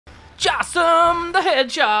Jossum the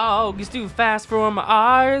Hedgehog, he's too fast for my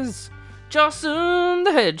eyes. Jossum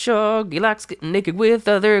the Hedgehog, he likes getting naked with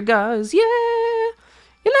other guys. Yeah,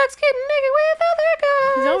 he likes getting naked with other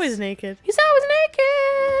guys. He's always naked. He's always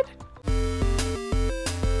naked.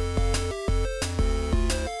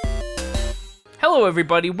 Hello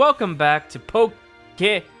everybody, welcome back to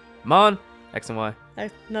Pokemon X and Y.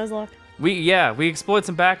 Nuzlocke. We explored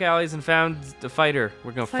some back alleys and found the fighter.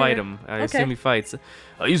 We're gonna fight him. I assume he fights.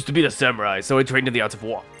 I used to be a samurai, so I trained in the arts of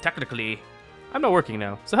war. Technically, I'm not working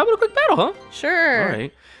now. So how about a quick battle, huh? Sure. All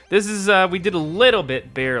right. This is we did a little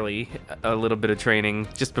bit, barely, a little bit of training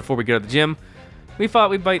just before we go to the gym. We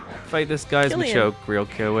thought we'd fight this guy's Machoke real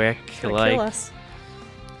quick. Kill us.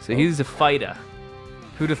 So he's a fighter.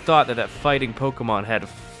 Who'd have thought that fighting Pokemon had a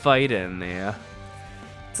fight in there?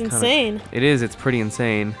 It's insane. It is. It's pretty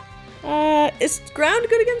insane. Is ground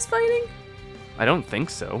good against fighting? I don't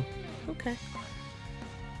think so. Okay.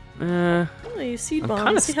 Oh, you seed bombs. I'm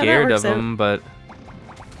kind of scared of him, but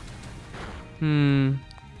Well,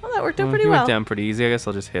 that worked out pretty he well. went down pretty easy. I guess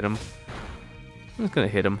I'll just hit him. I'm just gonna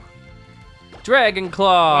hit him. Dragon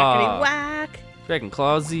Claw. Whackity whack. Dragon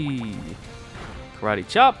Claw Z. Karate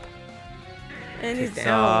chop. And he's Kicks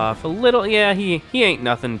down. off a little. Yeah, he ain't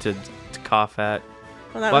nothing to cough at.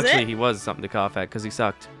 Well, that was actually, it? he was something to cough at because he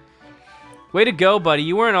sucked. Way to go, buddy.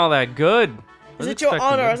 You weren't all that good. Is it your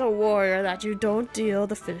honor as a warrior that you don't deal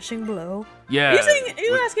the finishing blow? Yeah. Are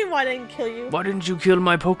you asking why I didn't kill you? Why didn't you kill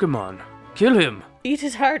my Pokemon? Kill him. Eat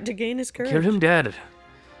his heart to gain his courage. Kill him dead.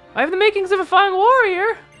 I have the makings of a fine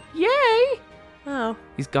warrior. Yay. Oh.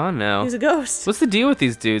 He's gone now. He's a ghost. What's the deal with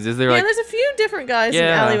these dudes? Is there like... Yeah, there's a few different guys in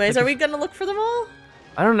alleyways. Are we gonna look for them all?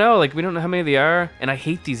 I don't know. Like, we don't know how many there are. And I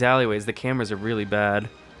hate these alleyways. The cameras are really bad.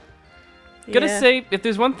 Gotta say, if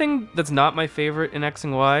there's one thing that's not my favorite in X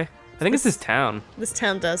and Y, I think it's this town. This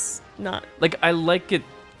town does not. Like, I like it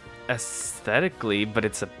aesthetically, but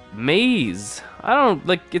it's a maze. I don't,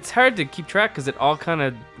 like, it's hard to keep track because it all kind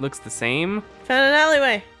of looks the same. Found an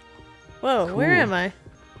alleyway. Whoa, Cool. where am I?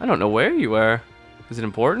 I don't know where you are. Is it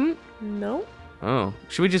important? No. Oh,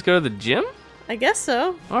 should we just go to the gym? I guess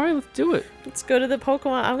so. All right, let's do it. Let's go to the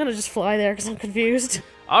Pokemon. I'm gonna just fly there because I'm confused.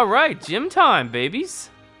 All right, gym time, babies.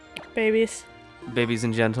 Babies. Babies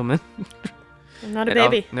and gentlemen. I'm not a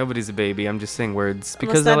baby. Nobody's a baby. I'm just saying words because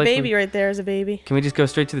because that I like baby right there is a baby. Can we just go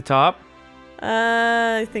straight to the top?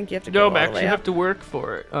 I think you have to go all back. the way You up. have to work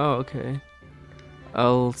for it. Oh, okay.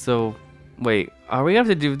 Oh, so wait. Are we gonna have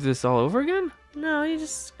to do this all over again? No, you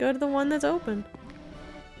just go to the one that's open.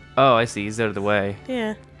 Oh, I see. He's out of the way.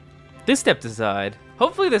 Yeah. This stepped aside.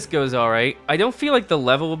 Hopefully this goes all right. I don't feel like the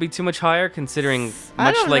level will be too much higher, considering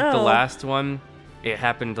much like the last one, it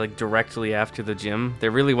happened like directly after the gym.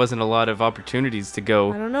 There really wasn't a lot of opportunities to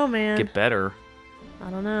go. I don't know, man. Get better. I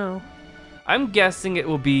don't know. I'm guessing it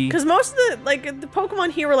will be. Because most of the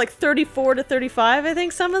Pokemon here were like 34 to 35, I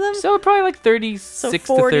think, some of them. So probably like 36 so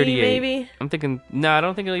 40, to 38. maybe. I'm thinking. No, I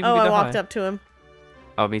don't think it'll even Oh, be that I walked high. up to him.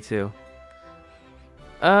 Oh, me too.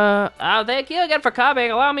 Thank you again for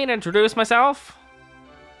coming. Allow me to introduce myself.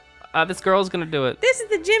 This girl's gonna do it. This is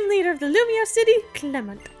the gym leader of the Lumiose City,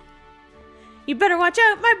 Clemont. You better watch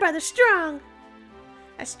out, my brother's strong.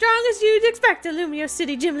 As strong as you'd expect a Lumiose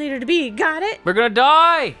City gym leader to be, got it? We're gonna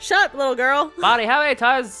die! Shut up, little girl. Buddy, how many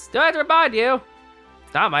times do I have to remind you?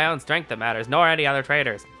 It's not my own strength that matters, nor any other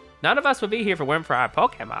trainers. None of us would be here if it weren't for our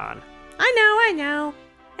Pokemon. I know.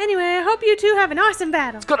 Anyway, I hope you two have an awesome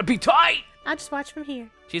battle. It's gonna be tight! I'll just watch from here.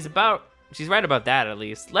 She's right about that, at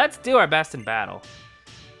least. Let's do our best in battle.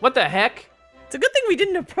 What the heck? It's a good thing we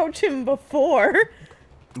didn't approach him before.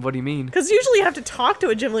 What do you mean? Because usually you have to talk to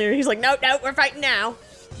a gym leader. He's like, no, we're fighting now.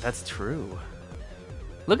 That's true.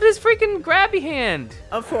 Look at his freaking grabby hand.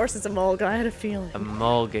 Of course it's a Mulga, I had a feeling. A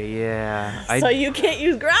Mulga, yeah. So you can't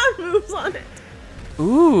use ground moves on it.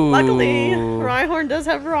 Ooh. Luckily, Rhyhorn does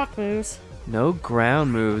have rock moves. No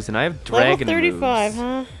ground moves, and I have dragon Level 35, moves.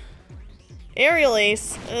 huh? Aerial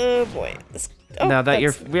Ace. Oh boy. Now that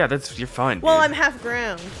you're fine. Well, dude. I'm half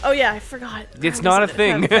ground. Oh yeah, I forgot. It's not a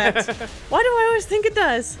thing. Why do I always think it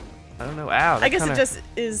does? I don't know. Ow. I guess it just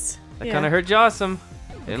is. That kind of hurt Jossum.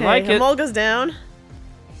 Didn't like it. Mulga's down.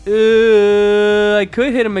 I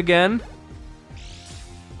could hit him again.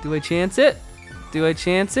 Do I chance it?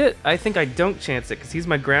 I think I don't chance it because he's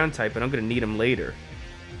my ground type, and I'm gonna need him later.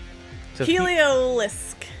 So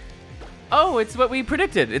Heliolisk. Oh, it's what we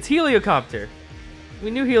predicted. It's Heliocopter.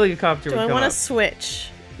 We knew Heliocopter would come up. Do I want to switch?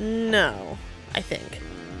 No, I think.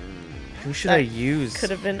 Who should I use? Could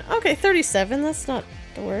have been... Okay, 37. That's not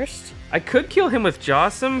the worst. I could kill him with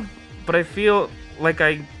Jossum, but I feel like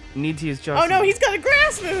I need to use Jossum. Oh no, he's got a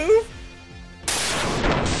grass move!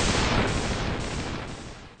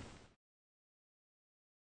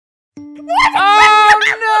 What?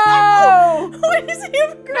 Oh no! Why does he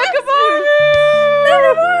have grass?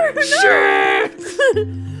 Shit!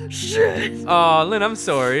 Shit! Oh, Lynn, I'm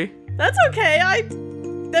sorry. That's okay. I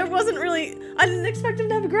didn't expect him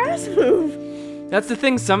to have a grass move. That's the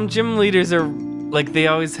thing. Some gym leaders are like they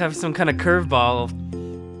always have some kind of curveball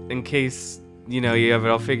in case you have it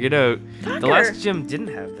all figured out. Fucker. The last gym didn't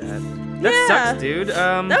have that. That sucks, dude.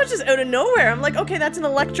 That was just out of nowhere. I'm like, okay, that's an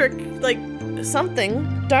electric, like,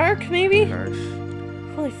 something. Dark, maybe? Harsh.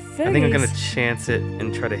 Holy figgies. I think I'm gonna chance it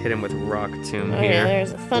and try to hit him with Rock Tomb Okay, here.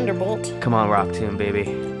 there's a Thunderbolt. Come on, Rock Tomb, baby.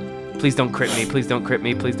 Please don't crit me. Please don't crit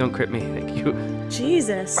me. Please don't crit me. Thank you.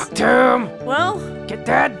 Jesus. Rock Tomb! Well, Get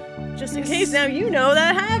dead! just in case now you know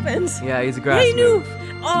that happens. Yeah, he's a grass He knew. move.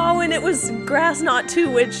 Oh, and it was Grass Knot too,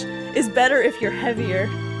 which is better if you're heavier.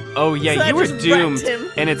 Oh yeah, So that you were just doomed, wrecked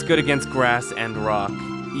him. and it's good against grass and rock.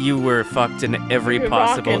 You were fucked in every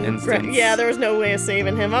possible Rockin' instance. Yeah, there was no way of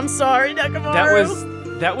saving him. I'm sorry,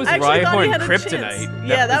 Nakamaru. That was I actually thought he Rhyhorn had a Kryptonite. chance.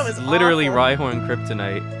 Yeah, that was literally awful. Rhyhorn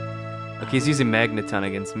Kryptonite. Okay, he's using Magneton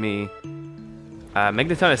against me.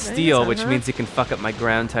 Magneton is Steel, Magneton, which huh? means he can fuck up my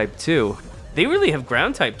ground type too. They really have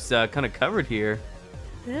ground types kind of covered here.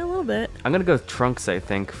 Yeah, a little bit. I'm gonna go with Trunks, I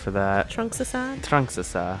think, for that. Trunks aside. Trunks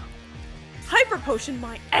aside. Hyper Potion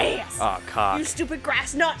my ass. Oh, cock. You stupid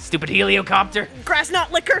Grass Knot. Stupid heliocopter. Grass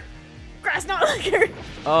Knot liquor. Grass Knot liquor.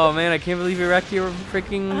 Oh man, I can't believe you wrecked your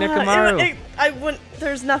freaking Nekamaru. I wouldn't.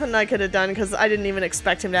 There's nothing I could have done because I didn't even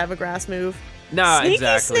expect him to have a grass move. Nah, Sneaky,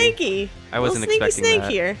 exactly. sneaky. I wasn't Little expecting sneaky that.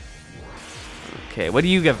 snake here. Okay, what do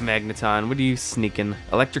you have, Magneton? What are you sneaking?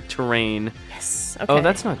 Electric terrain. Yes. Okay. Oh,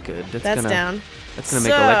 that's not good. That's gonna, down. That's gonna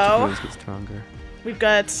make So- electric moves get stronger. We've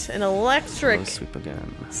got an electric Low sweep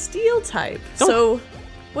again. steel type. Oh. So,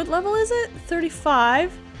 what level is it?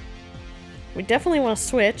 35. We definitely want to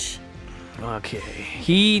switch. Okay.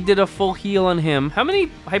 He did a full heal on him. How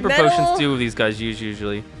many hyper Metal. potions do these guys use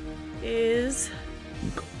usually?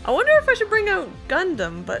 I wonder if I should bring out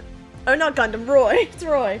Gundam, but oh, not Gundam. Roy. It's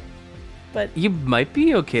Roy. But You might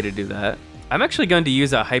be okay to do that. I'm actually going to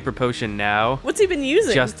use a hyper potion now, what's he been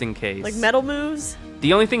using? just in case. like metal moves.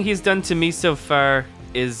 The only thing he's done to me so far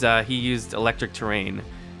is he used electric terrain.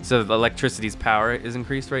 So the electricity's power is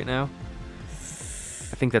increased right now.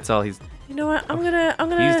 I think that's all he's... You know what? I'm gonna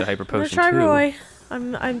He used a hyper I'm gonna potion, try too. Roy.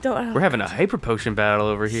 I don't. We're having a hyper potion battle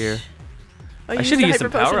over here. Oh, I you should have used the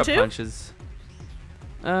some hyper power-up potion too? punches.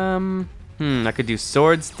 I could do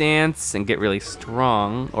Swords Dance and get really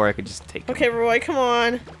strong, or I could just take him. Okay, Roy, come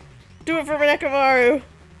on. Do it for Nekamaru.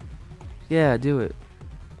 Yeah, do it.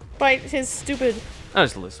 Bite his stupid. I'll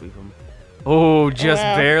just low sweep him. Oh, just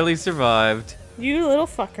wow. barely survived. You little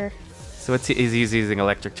fucker. So he's using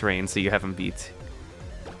electric terrain, so you have him beat.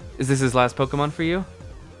 Is this his last Pokemon for you?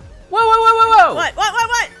 Whoa, whoa, whoa, whoa, whoa! What?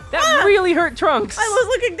 That Ah! really hurt Trunks! I was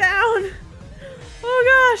looking down.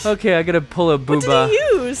 Oh gosh. Okay, I gotta pull a What Booba. did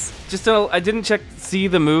he use? Just I didn't see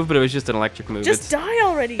the move, but it was just an electric move. Just die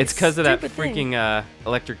already. It's because of that stupid thing. freaking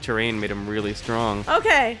electric terrain made him really strong.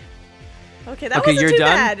 Okay. Okay, that Okay, wasn't you're too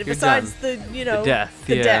done? bad. You're Besides done. the The death.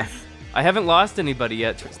 the yeah. death. I haven't lost anybody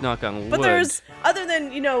yet. Knock on wood. But there's other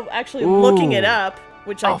than actually Ooh. looking it up,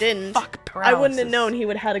 which I Oh, didn't. fuck, I wouldn't have paralysis. known he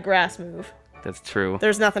would have had a grass move. That's true.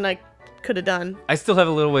 There's nothing I could have done. I still have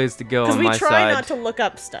a little ways to go Because on we my try side. not to look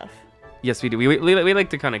up stuff. Yes, we do. We like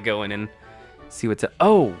to kind of go in and see what's up.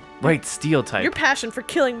 Oh, right, Steel type. Your passion for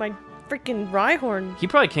killing my freaking Rhyhorn. He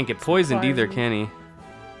probably can't get poisoned either, Surprising. can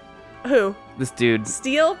he? Who? This dude.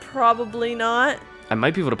 Steel? Probably not. I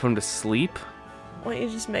might be able to put him to sleep. Why don't you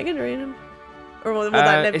just Mega Drain him? Or will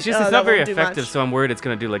that It's just oh, it's that not very won't do effective, much. so I'm worried it's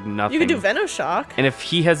gonna do like nothing. You could do Venoshock. And if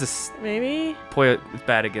he has a Maybe.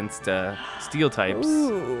 bad against Steel types,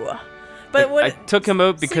 Ooh. But what? I took him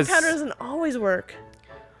out because Sleep powder doesn't always work.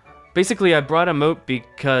 basically I brought him out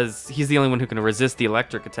because he's the only one who can resist the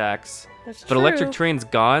electric attacks. That's But true. electric terrain's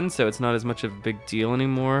gone, so it's not as much of a big deal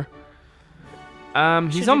anymore.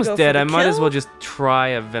 Should He's you almost go for dead. the I might as kill? well just try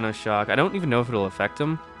a Venoshock. I don't even know if it'll affect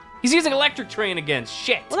him. He's using electric terrain again.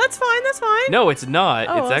 Shit. Well, that's fine. That's fine. No, it's not.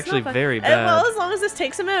 Oh, it's well, actually not fine. very bad. Well, as long as this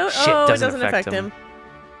takes him out. Shit, oh, doesn't it doesn't affect affect him. him.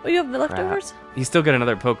 Oh, you have leftovers? He's still got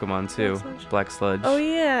another Pokemon too. Black Sludge. Black Sludge. Oh,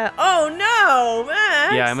 yeah. Oh, no,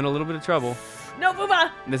 Max. Yeah, I'm in a little bit of trouble. No,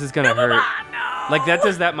 Booba. This is gonna No, hurt. Booba. No. Like that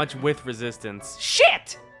does that much with resistance.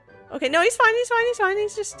 Shit! Okay, no, he's fine. He's fine. He's fine.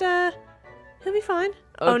 He's just, he'll be fine.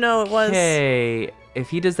 Oh, no, it was. Okay,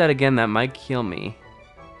 if he does that again, that might kill me.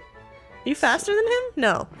 You faster than him?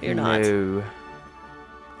 No, you're not. No.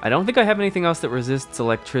 I don't think I have anything else that resists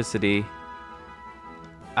electricity.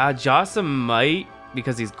 Jasa might,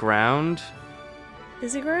 because he's ground.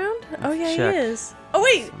 Is he ground? Oh, yeah, check. he is. Oh,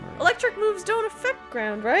 wait. Somewhere. Electric moves don't affect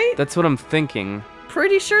ground, right? That's what I'm thinking.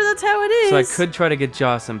 pretty sure that's how it is. So I could try to get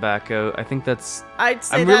Jocelyn back out. I think that's... I'd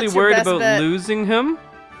say I'm really that's your worried best about bet. losing him,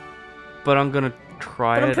 but I'm gonna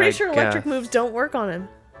try it. But I'm pretty sure I electric guess. moves don't work on him.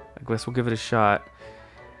 I guess we'll give it a shot.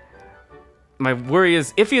 My worry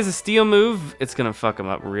is if he has a steel move, it's gonna fuck him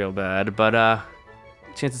up real bad. But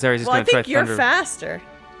chances are he's just Well, I gonna try think you're thunder. faster.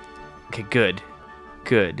 Okay, good.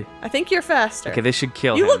 Good. I think you're faster. Okay, this should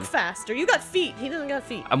kill You him. look faster. You got feet. He doesn't got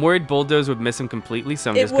feet. I'm worried Bulldoze would miss him completely, so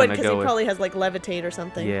I'm It just would, gonna because go he with... probably has like levitate or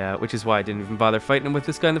something. Yeah, which is why I didn't even bother fighting him with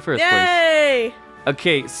this guy in the first place. Yay!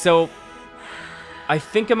 Okay, so I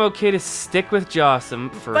think I'm okay to stick with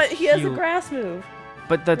Jossum for But he has a heal- grass move.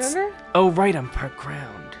 But that's... Remember? Oh, right, I'm part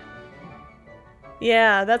ground.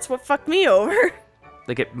 Yeah, that's what fucked me over.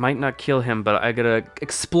 Like, it might not kill him, but I gotta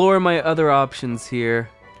explore my other options here.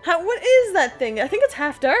 What is that thing? I think it's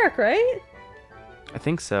half dark, right? I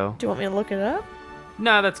think so. Do you want me to look it up?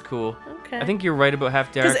 Nah, that's cool. Okay. I think you're right about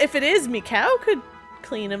half dark. Because if it is, Mikau could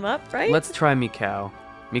clean him up, right? Let's try Mikau.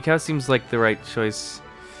 Mikau seems like the right choice.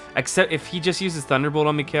 Except if he just uses Thunderbolt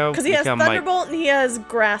on Mikau. Because he has Mikau might... Thunderbolt and he has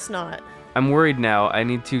Grass Knot. I'm worried now. I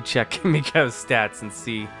need to check Mikau's stats and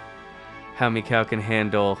see how Mikau can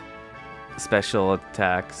handle special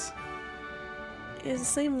attacks. It's the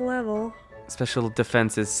same level. Special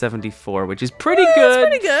defense is 74, which is pretty That's good.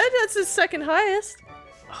 pretty good. That's his second highest.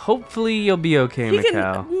 Hopefully you'll be okay, He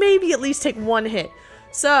Mikau. can maybe at least take one hit.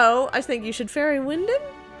 So, I think you should Fairy Wind him.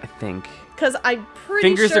 I think. Because I'm pretty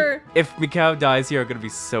Fingers sure... are, if Mikau dies here, are gonna be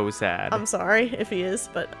so sad. I'm sorry if he is,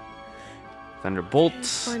 but... Thunderbolt.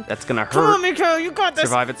 Fine. That's gonna hurt. Come on, Mikau, you got this.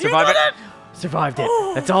 Survive it, You survive got it. Survived it.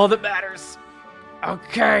 That's all that matters.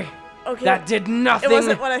 Okay. Okay. That did nothing. It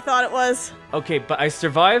wasn't what I thought it was. Okay, but I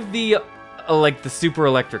survived the, like, the super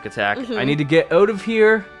electric attack. Mm-hmm. I need to get out of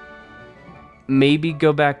here. Maybe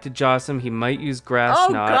go back to Jossum. He might use Grass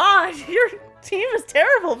Oh, Knot. God. Your team is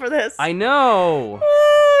terrible for this. I know.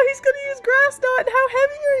 Oh, he's going to use Grass Knot. How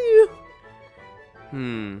heavy are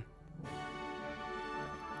you?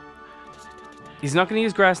 He's not going to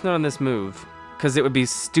use Grass Knot on this move, because it would be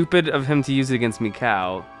stupid of him to use it against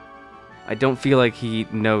Mikau. I don't feel like he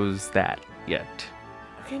knows that yet.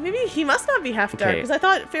 Okay, maybe he must not be half dark, Okay. because I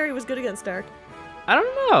thought Fairy was good against dark. I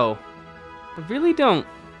don't know. I really don't.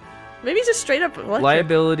 Maybe he's just straight up electric.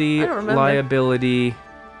 Liability, I don't remember. liability.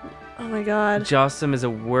 Oh my god. Jossum is a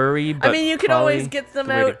worry, but I mean, you could probably always get them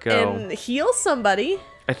the way to out go. and heal somebody.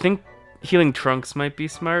 I think healing Trunks might be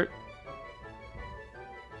smart.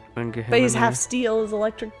 And get him But he's in half there. steel. Is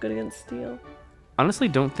electric good against steel? Honestly,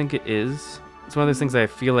 don't think it is. It's one of those things I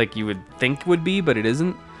feel like you would think would be, but it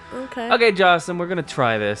isn't. Okay. Okay, Jossum, we're gonna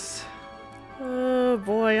try this. Oh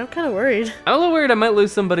boy, I'm kind of worried. I'm a little worried I might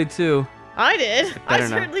lose somebody too. I did. I better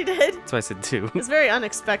not. certainly did. That's why I said two. It's very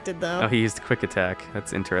unexpected though. Oh, he used quick attack.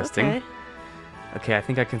 That's interesting. Okay. Okay, I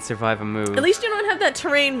think I can survive a move. At least you don't have that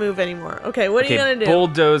terrain move anymore. Okay, what are you gonna do?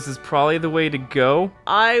 Bulldoze is probably the way to go.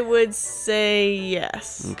 I would say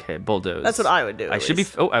yes. Okay, Bulldoze. That's what I would do. I at should be.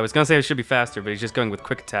 least. Oh, I was gonna say I should be faster, but he's just going with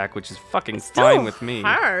quick attack, which is fucking Still fine with me.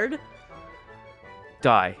 Hard.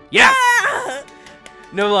 Die. Yes. Ah!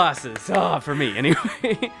 No losses. Ah, for me anyway.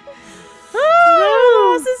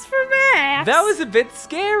 No losses for Max. That was a bit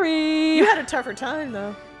scary. You had a tougher time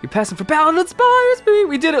though. You're passing for Balance inspires me.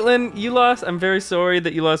 We did it, Lynn. You lost. I'm very sorry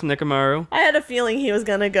that you lost Nekamaru. I had a feeling he was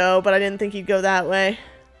gonna go, but I didn't think he'd go that way.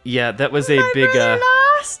 Yeah, that was a My big. brother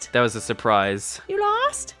lost. That was a surprise. You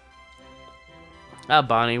lost. Ah,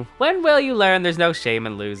 Bonnie, when will you learn there's no shame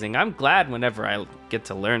in losing? I'm glad whenever I get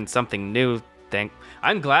to learn something new.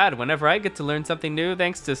 I'm glad whenever I get to learn something new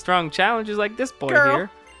thanks to strong challenges like this boy Girl. here.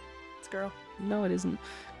 It's girl. No, it isn't.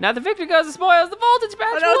 Now the victor goes and spoils the voltage badge.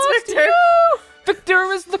 Oh no, it's belongs to Victor. you. Victor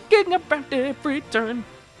is looking around every turn.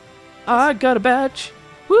 I got a badge.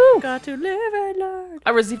 Woo! Got to live and learn.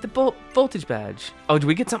 I received the voltage badge. Oh, do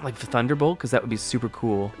we get something like the Thunderbolt? Because that would be super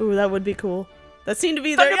cool. Ooh, that would be cool. That seemed to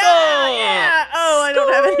be there. Thunderbolt! Yeah. Oh, I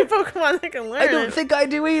don't have any Pokemon that can learn I don't it. think I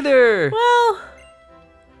do either. Well.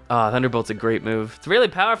 Oh, Thunderbolt's a great move. It's a really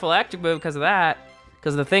powerful electric move because of that.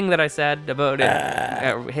 Because of the thing that I said about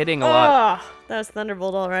it hitting a lot. Oh, that was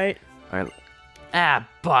Thunderbolt, all right. All right. Ah,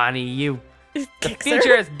 Bonnie, you. The Kicks her.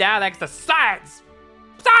 future is now thanks to science.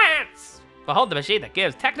 Science! Behold the machine that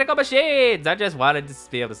gives technical machines. I just wanted to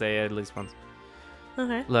be able to say it at least once.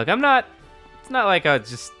 Okay. Look, I'm not. It's not like I was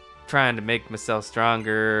just trying to make myself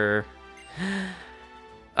stronger.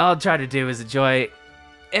 All I'll try to do is enjoy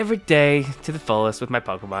every day to the fullest with my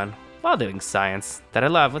Pokemon while doing science that I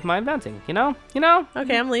love with my inventing. You know?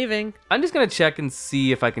 Okay, I'm leaving. I'm just gonna check and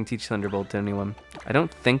see if I can teach Thunderbolt to anyone. I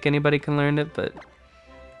don't think anybody can learn it, but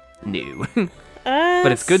no.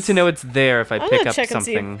 But it's good to know it's there if I pick up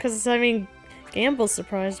something. Because I mean, Gamble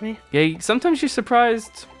surprised me. Yeah, sometimes you're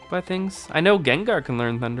surprised by things. I know Gengar can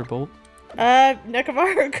learn Thunderbolt.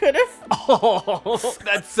 Nekamaru could have. Oh,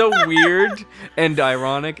 that's so weird and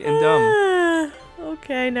ironic and dumb.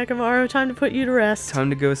 Okay, Nekamaru, time to put you to rest. Time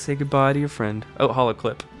to go say goodbye to your friend. Oh,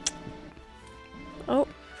 holoclip. Oh,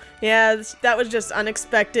 yeah, that was just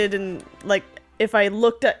unexpected, and like if I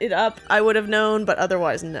looked it up, I would have known, but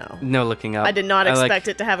otherwise, no. No looking up. I did not expect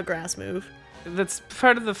it to have a grass move. That's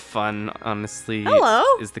part of the fun, honestly. Hello.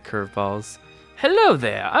 Is the curveballs. Hello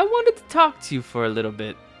there. I wanted to talk to you for a little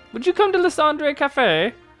bit. Would you come to Lysandre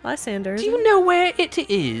Cafe? Lysander. Do you know where it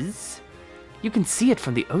is? You can see it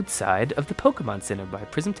from the outside of the Pokemon Center by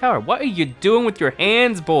Prism Tower. What are you doing with your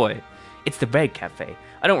hands, boy? It's the Red Cafe.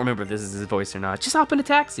 I don't remember if this is his voice or not. Just hop in a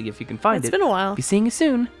taxi if you can find it. It's been a while. Be seeing you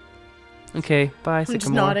soon. Okay, bye, Sycamore. I'm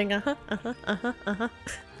just nodding.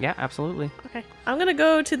 Yeah, absolutely. Okay, I'm gonna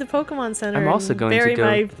go to the Pokemon Center. I'm also going to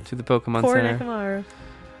go to the Pokemon Center. Nekamaru.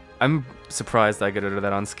 I'm surprised I got out of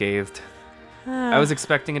that unscathed. I was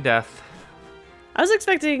expecting a death. I was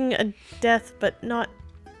expecting a death, but not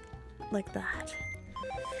like that.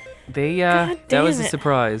 That was a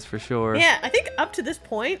surprise for sure. Yeah, I think up to this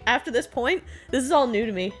point, after this point, this is all new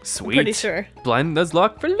to me. Sweet. I'm pretty sure. Blind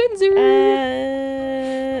Nuzlocke for Lindsay.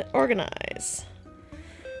 Organize.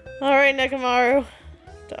 All right, Nekamaru.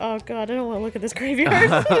 Oh god, I don't want to look at this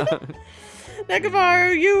graveyard.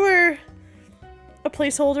 Nekamaru, you were a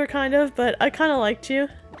placeholder kind of, but I kind of liked you.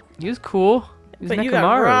 He was cool. But Nekamaru. you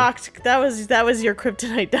got rocked. That was your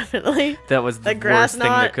kryptonite, definitely. That was the worst thing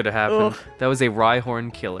that could have happened. That was a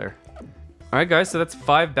Rhyhorn killer. All right, guys, so that's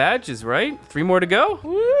 5 badges, right? 3 more to go.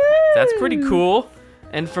 Woo! That's pretty cool.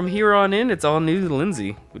 And from here on in, it's all new to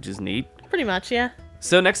Lindsay, which is neat. Pretty much, yeah.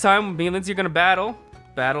 So next time, me and Lindsay are gonna battle.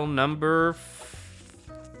 Battle number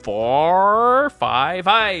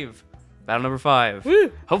 5. Battle number 5.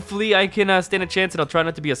 Woo! Hopefully I can stand a chance, and I'll try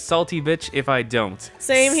not to be a salty bitch if I don't.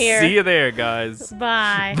 Same here. See you there, guys.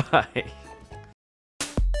 Bye. Bye.